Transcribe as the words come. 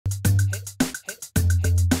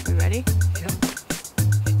Ready?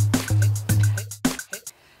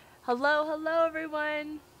 Hello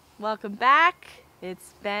everyone. Welcome back.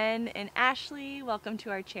 It's Ben and Ashley. Welcome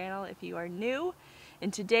to our channel if you are new. In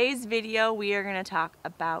today's video, we are going to talk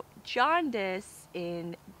about jaundice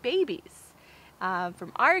in babies.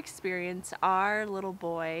 From our experience, our little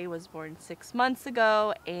boy was born 6 months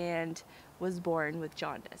ago and was born with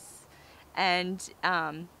jaundice. And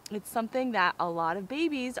it's something that a lot of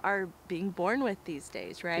babies are being born with these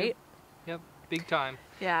days, right? Yep, big time.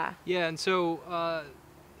 Yeah. Yeah, and so,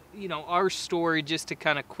 you know, our story, just to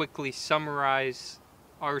kind of quickly summarize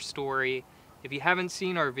our story, if you haven't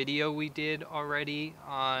seen our video we did already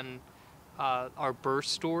on our birth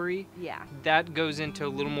story, Yeah. that goes into a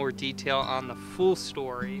little more detail on the full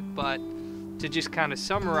story. But to just kind of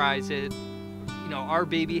summarize it, you know, our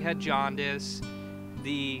baby had jaundice.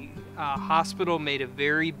 The hospital made a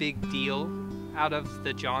very big deal out of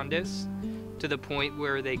the jaundice to the point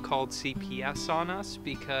where they called CPS on us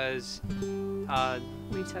because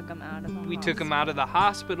We took him out of the we took him out of the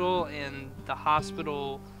hospital, and the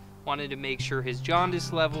hospital wanted to make sure his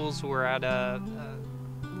jaundice levels were at a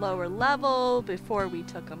lower level before we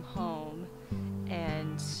took him home.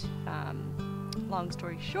 And long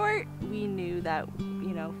story short, we knew that,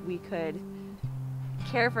 you know, we could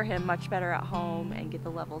care for him much better at home and get the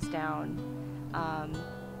levels down.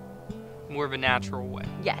 more of a natural way.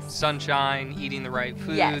 Yes. Sunshine, eating the right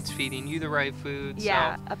foods, Yes. feeding you the right foods.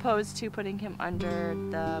 Yeah, So opposed to putting him under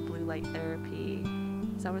the blue light therapy.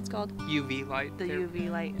 Is that what it's called? UV light. The therapy.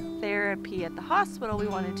 UV light therapy at the hospital. We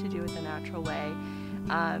wanted to do it the natural way.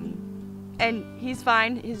 And he's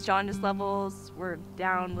fine. His jaundice levels were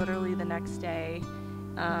down literally the next day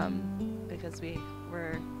because we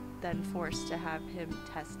were then forced to have him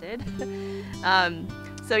tested.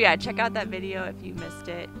 So yeah, check out that video if you missed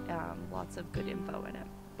it. Lots of good info in it.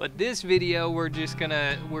 But this video, we're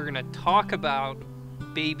gonna talk about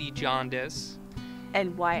baby jaundice.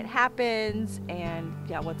 And why it happens, and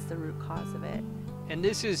yeah, what's the root cause of it. And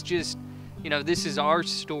this is just, you know, this is our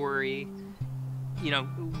story. You know,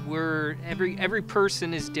 every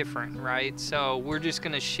person is different, right? So we're just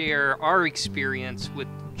gonna share our experience with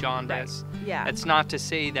jaundice. Right. Yeah. That's not to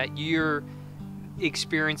say that your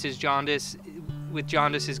experience is jaundice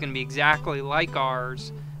is gonna be exactly like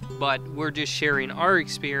ours, but we're just sharing our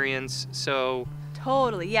experience. So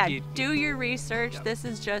Totally, yeah. Do your research. Yep. This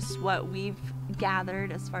is just what we've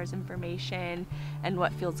gathered as far as information and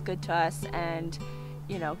what feels good to us, and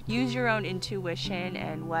you know, use your own intuition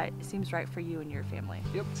and what seems right for you and your family.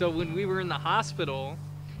 Yep. So when we were in the hospital,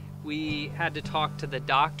 we had to talk to the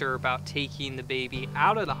doctor about taking the baby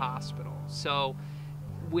out of the hospital. So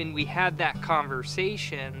when we had that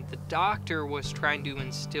conversation, the doctor was trying to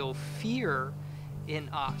instill fear in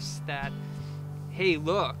us that, hey,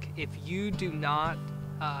 look, if you do not,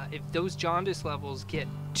 if those jaundice levels get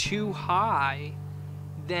too high,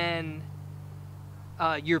 then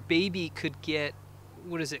your baby could get,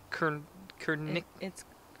 what is it, It's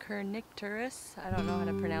kernicterus. I don't know how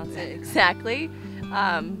to pronounce it exactly.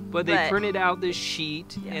 But they printed out this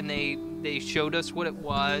sheet, Yeah. and they showed us what it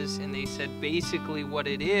was, and they said basically what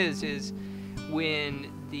it is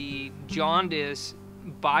when the jaundice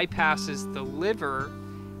bypasses the liver,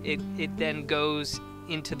 it then goes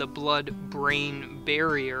into the blood-brain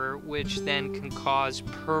barrier, which then can cause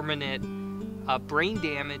permanent brain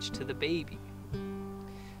damage to the baby.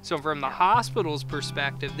 So from the hospital's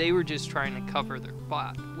perspective, they were just trying to cover their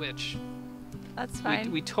butt, which That's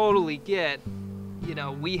fine. we totally get. You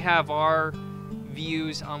know, we have our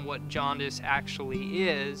views on what jaundice actually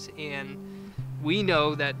is, and we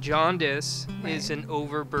know that jaundice is an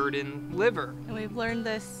overburdened liver. And we've learned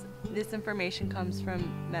this information comes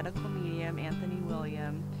from medical medium Anthony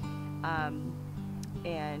William,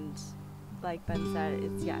 and like Ben said,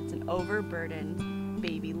 it's an overburdened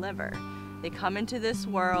baby liver. They come into this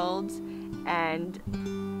world and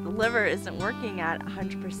the liver isn't working at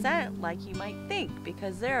 100% like you might think,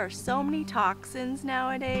 because there are so many toxins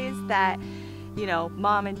nowadays that, you know,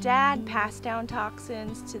 mom and dad pass down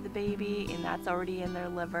toxins to the baby, and that's already in their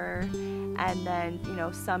liver. And then, you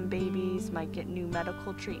know, some babies might get new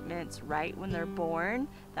medical treatments right when they're born.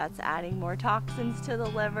 That's adding more toxins to the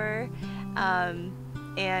liver.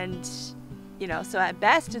 And, you know, so at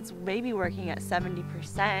best it's maybe working at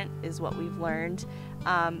 70% is what we've learned.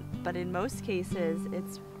 But in most cases,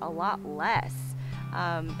 it's a lot less.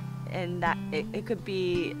 And that it could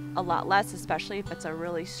be a lot less, especially if it's a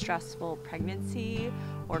really stressful pregnancy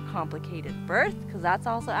or complicated birth, because that's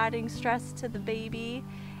also adding stress to the baby.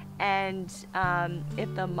 And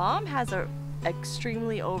if the mom has a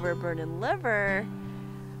extremely overburdened liver,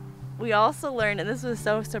 we also learned, and this was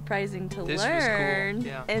so surprising to learn, was cool.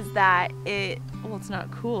 Yeah. is that it's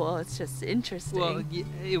not cool, it's just interesting. Well,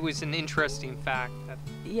 it was an interesting fact.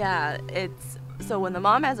 Yeah, so when the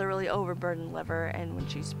mom has a really overburdened liver, and when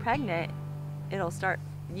she's pregnant, it'll start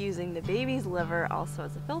using the baby's liver also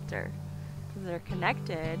as a filter, because they're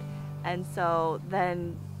connected. And so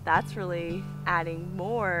then that's really adding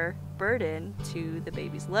more burden to the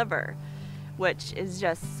baby's liver, which is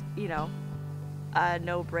just, a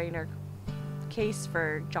no-brainer case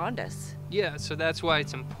for jaundice. Yeah, so that's why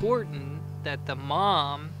it's important that the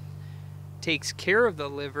mom takes care of the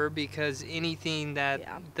liver, because anything that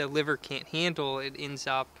the liver can't handle, it ends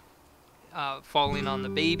up falling on the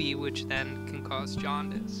baby, which then can cause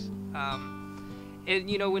jaundice. And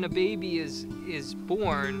when a baby is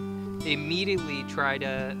born, they immediately try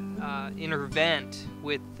to intervene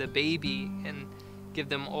with the baby and give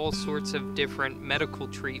them all sorts of different medical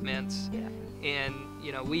treatments. Yeah. And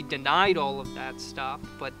we denied all of that stuff,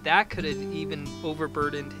 but that could have even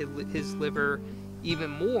overburdened his liver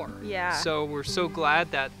even more. Yeah. So we're so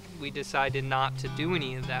glad that we decided not to do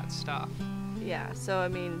any of that stuff. Yeah. So I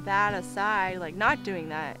mean, that aside, like not doing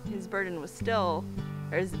that, his burden was still,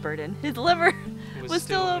 or his liver was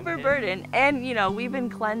still overburdened. And we've been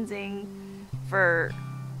cleansing for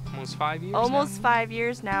almost 5 years. Almost 5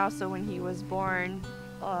 years now. So when he was born,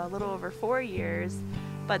 a little over 4 years,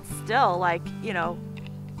 but still, like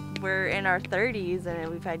we're in our 30s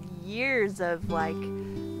and we've had years of like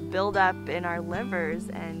build up in our livers,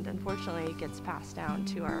 and unfortunately it gets passed down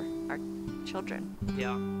to our children.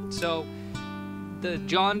 Yeah. So the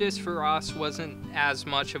jaundice for us wasn't as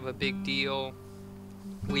much of a big deal.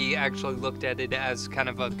 We actually looked at it as kind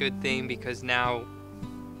of a good thing, because now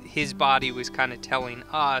his body was kind of telling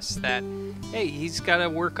us that, hey, he's got to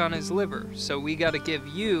work on his liver, so we got to give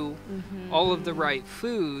you all of the right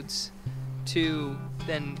foods to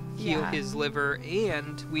then heal his liver,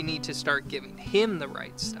 and we need to start giving him the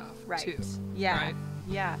right stuff too. Yeah. Right?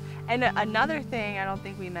 Yeah. And another thing I don't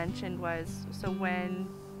think we mentioned was, so when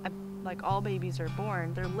like all babies are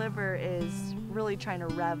born, their liver is really trying to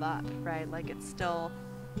rev up, right? Like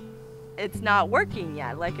it's not working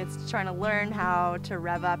yet. Like it's trying to learn how to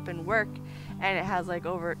rev up and work, and it has like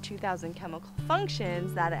over 2,000 chemical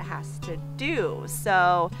functions that it has to do.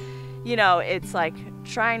 So, it's like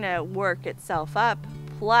trying to work itself up,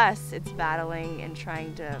 plus it's battling and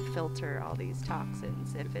trying to filter all these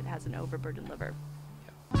toxins if it has an overburdened liver.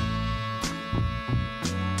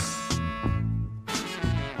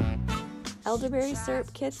 Elderberry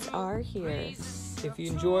syrup kits are here. If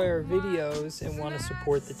you enjoy our videos and want to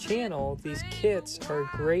support the channel, these kits are a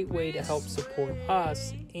great way to help support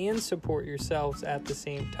us and support yourselves at the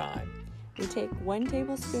same time. We take 1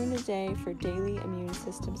 tablespoon a day for daily immune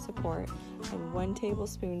system support, and 1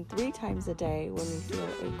 tablespoon 3 times a day when we feel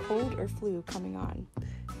a cold or flu coming on.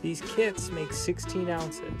 These kits make 16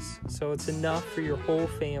 ounces, so it's enough for your whole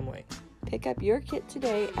family. Pick up your kit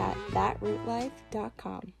today at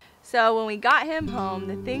thatrootlife.com. So when we got him home,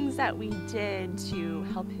 the things that we did to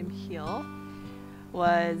help him heal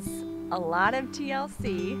was a lot of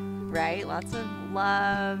TLC, right? Lots of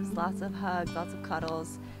loves, lots of hugs, lots of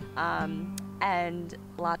cuddles, and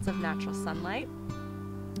lots of natural sunlight.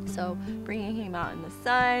 So bringing him out in the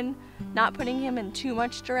sun, not putting him in too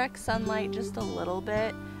much direct sunlight, just a little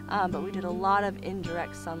bit, but we did a lot of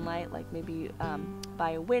indirect sunlight, like maybe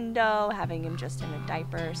by a window, having him just in a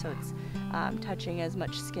diaper so it's touching as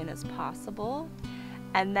much skin as possible.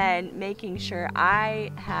 And then making sure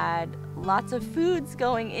I had lots of foods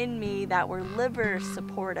going in me that were liver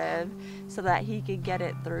supportive so that he could get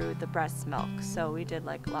it through the breast milk. So we did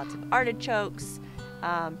like lots of artichokes,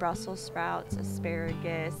 Brussels sprouts,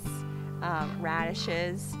 asparagus,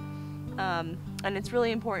 radishes. And it's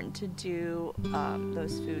really important to do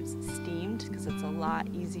those foods steamed, because it's a lot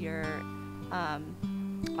easier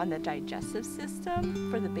on the digestive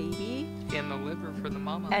system for the baby. And the liver for the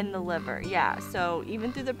mama. And the liver, yeah. So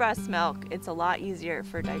even through the breast milk, it's a lot easier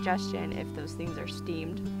for digestion if those things are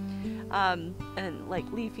steamed. And like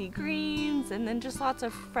leafy greens, and then just lots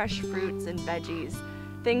of fresh fruits and veggies.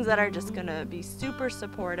 Things that are just gonna be super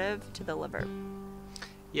supportive to the liver.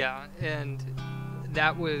 Yeah, and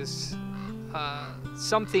that was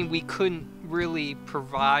something we couldn't really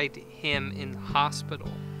provide him in the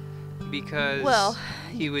hospital, because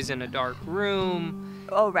he was in a dark room.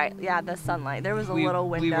 Oh, right. Yeah, the sunlight. There was a little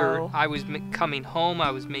window. I was coming home,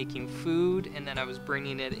 I was making food, and then I was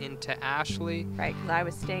bringing it into Ashley. Right, because I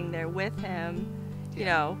was staying there with him, you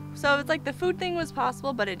know. So it's like the food thing was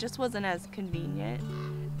possible, but it just wasn't as convenient.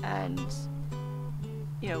 And,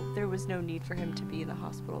 you know, there was no need for him to be in the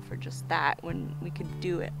hospital for just that when we could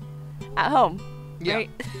do it at home. Yeah, right?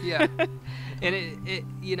 yeah.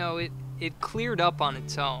 And it cleared up on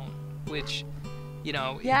its own, which,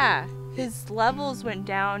 Yeah, his levels went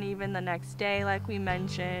down even the next day, like we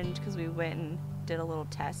mentioned, because we went and did a little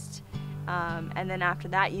test. And then after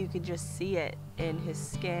that, you could just see it in his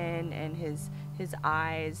skin and his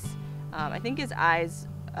eyes. I think his eyes,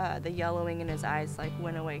 the yellowing in his eyes, like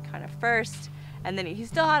went away kind of first, and then he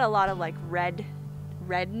still had a lot of like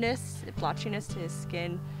redness, blotchiness to his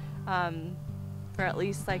skin, for at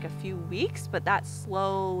least like a few weeks, but that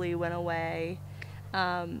slowly went away.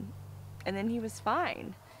 And then he was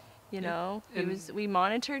fine, we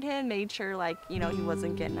monitored him, made sure like, he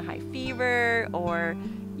wasn't getting a high fever or,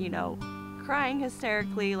 crying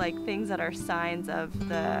hysterically, like things that are signs of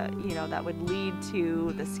the, that would lead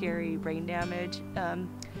to the scary brain damage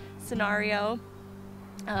scenario.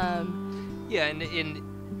 Yeah,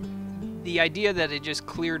 and the idea that it just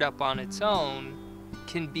cleared up on its own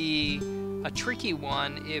can be a tricky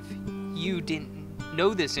one if you didn't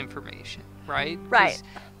know this information, right? Right. 'Cause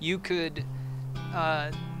you could,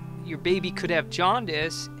 your baby could have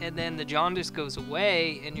jaundice, and then the jaundice goes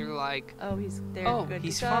away, and you're like, oh, he's there. Oh, good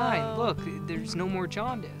he's to go. fine. Look, there's no more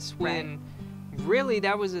jaundice. Right. When really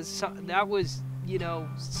that was a sign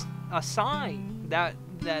that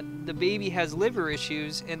the baby has liver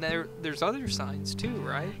issues, and there's other signs too,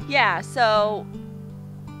 right? Yeah. So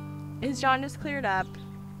his jaundice cleared up.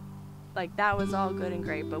 Like that was all good and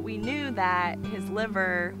great, but we knew that his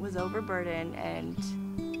liver was overburdened, and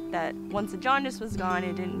that once the jaundice was gone,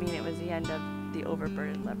 it didn't mean it was the end of the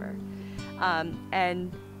overburdened liver.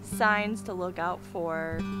 And signs to look out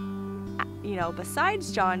for,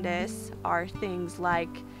 besides jaundice, are things like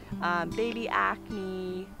baby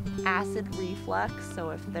acne, acid reflux. So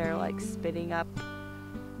if they're like spitting up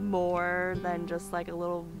more than just like a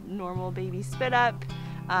little normal baby spit up.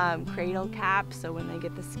 Cradle cap, so when they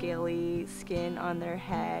get the scaly skin on their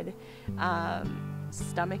head,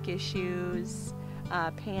 stomach issues,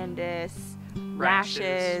 pandis,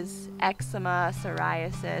 rashes, eczema,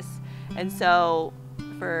 psoriasis. And so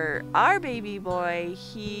for our baby boy,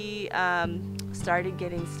 he started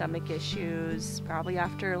getting stomach issues probably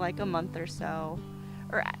after like a month or so,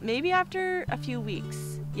 or maybe after a few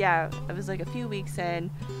weeks. Yeah, it was like a few weeks in.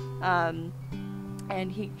 And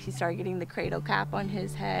he started getting the cradle cap on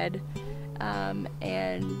his head,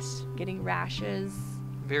 and getting rashes.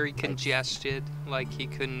 Very congested, like he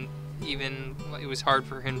couldn't even, it was hard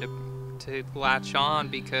for him to latch on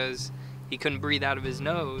because he couldn't breathe out of his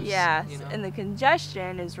nose. Yeah, and the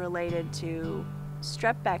congestion is related to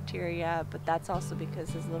strep bacteria, but that's also because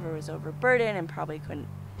his liver was overburdened and probably couldn't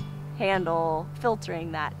handle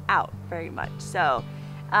filtering that out very much. So,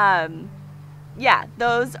 yeah,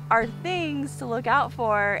 those are things to look out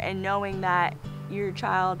for, and knowing that your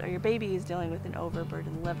child or your baby is dealing with an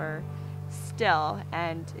overburdened liver still,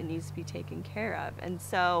 and it needs to be taken care of. And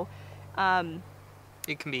so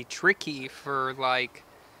it can be tricky for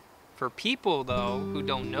people though who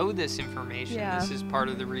don't know this information. Yeah. This is part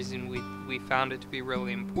of the reason we found it to be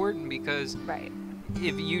really important, because right.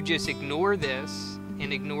 if you just ignore this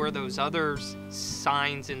and ignore those other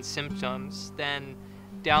signs and symptoms, then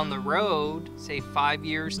down the road, say 5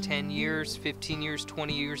 years, 10 years, 15 years,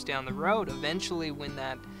 20 years down the road, eventually when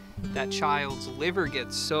that child's liver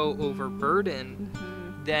gets so overburdened,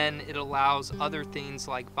 then it allows other things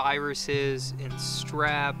like viruses and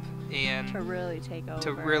strep and to really take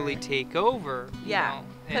over. Yeah,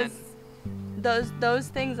 because those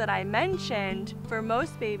things that I mentioned for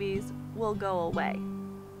most babies will go away,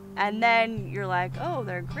 and then you're like, oh,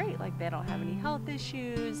 they're great, like they don't have any health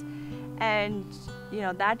issues. And,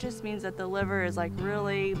 that just means that the liver is like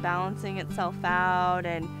really balancing itself out,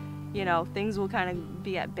 and, things will kind of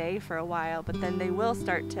be at bay for a while, but then they will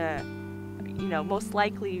start to, most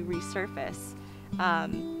likely resurface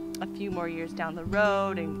a few more years down the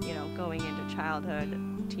road, and, going into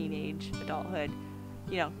childhood, teenage, adulthood,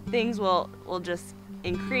 things will just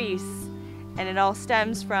increase, and it all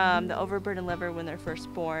stems from the overburdened liver when they're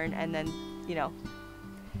first born, and then,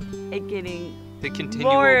 it getting the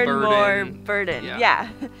continual more and burden. more burden. Yeah.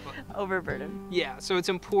 Overburden. Yeah, so it's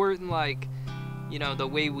important, like, the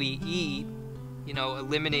way we eat,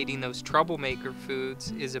 eliminating those troublemaker foods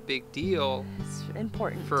is a big deal. It's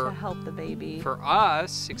important to help the baby. For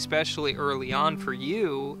us, especially early on for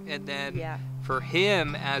you, and then for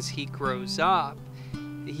him as he grows up,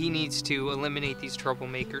 he needs to eliminate these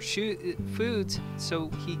troublemaker foods so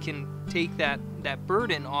he can take that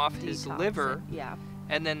burden off his liver. Yeah.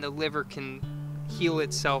 And then the liver can heal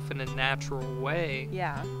itself in a natural way.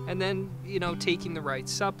 Yeah. And then, taking the right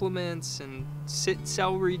supplements and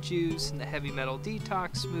celery juice and the heavy metal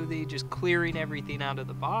detox smoothie, just clearing everything out of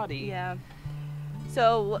the body. Yeah.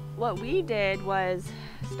 So what we did was,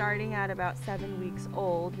 starting at about 7 weeks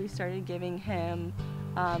old, we started giving him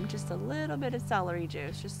just a little bit of celery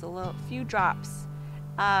juice, just a few drops.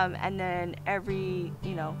 And then every,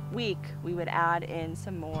 week we would add in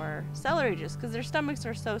some more celery juice, because their stomachs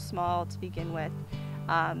are so small to begin with.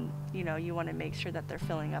 You want to make sure that they're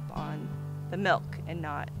filling up on the milk and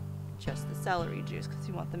not just the celery juice, because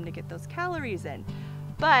you want them to get those calories in.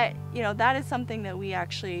 But, that is something that we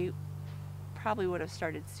actually probably would have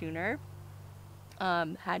started sooner,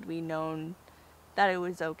 had we known that it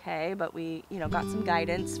was okay. But we, got some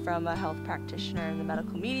guidance from a health practitioner in the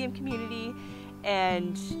medical medium community,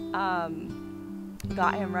 and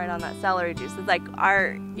got him right on that celery juice. It's like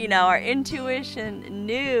our intuition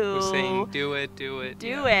knew. Was saying, do it.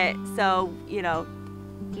 Do it. So,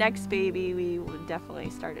 next baby, we would definitely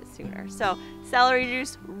start it sooner. So celery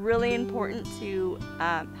juice, really important to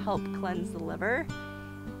help cleanse the liver,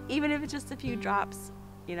 even if it's just a few drops,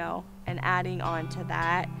 and adding on to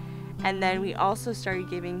that. And then we also started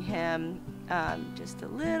giving him just a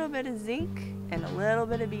little bit of zinc and a little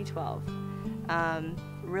bit of B12.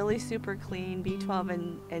 Really super clean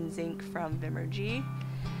B12 and zinc from Vimergy.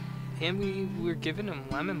 And we were giving him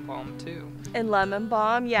lemon balm too. And lemon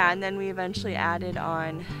balm, yeah. And then we eventually added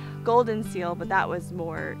on golden seal, but that was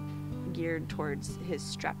more geared towards his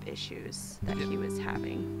strep issues that he was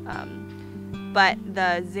having. But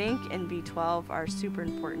the zinc and B12 are super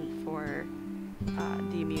important for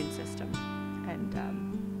the immune system and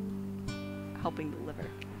helping the liver.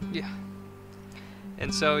 Yeah.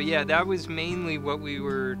 And so, that was mainly what we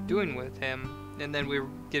were doing with him. And then we were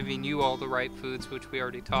giving you all the right foods, which we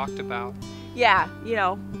already talked about. Yeah,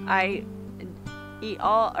 I eat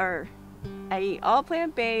all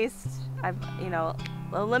plant-based. I've,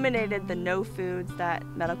 eliminated the no foods that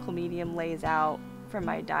medical medium lays out from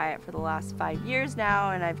my diet for the last 5 years now,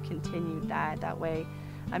 and I've continued that. That way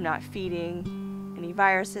I'm not feeding any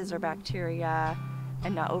viruses or bacteria,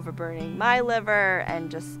 and not overburning my liver, and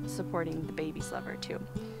just supporting the baby's liver too.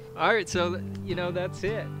 All right, so that's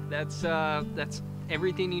it. That's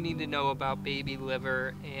everything you need to know about baby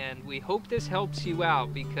liver, and we hope this helps you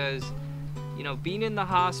out, because being in the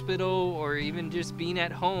hospital or even just being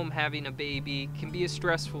at home having a baby can be a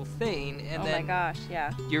stressful thing. And then, my gosh,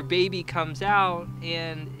 yeah. Your baby comes out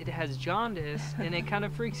and it has jaundice and it kind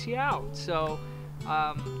of freaks you out. So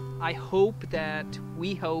we hope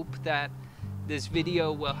that this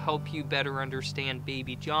video will help you better understand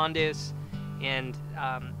baby jaundice and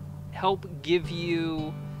help give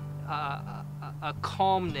you a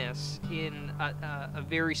calmness in a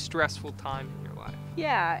very stressful time in your life.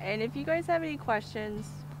 Yeah, and if you guys have any questions,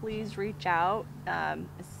 please reach out.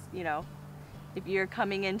 If you're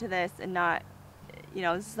coming into this and not,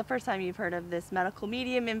 this is the first time you've heard of this medical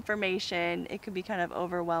medium information, it could be kind of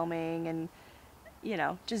overwhelming and,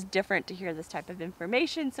 just different to hear this type of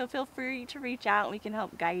information. So feel free to reach out, and we can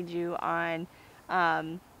help guide you on,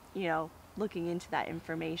 looking into that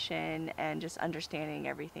information and just understanding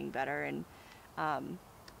everything better, and,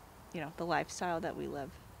 the lifestyle that we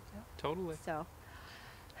live. Yeah, totally. So.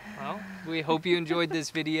 Well, we hope you enjoyed this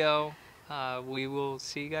video. We will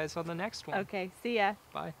see you guys on the next one. Okay, see ya.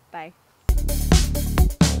 Bye. Bye.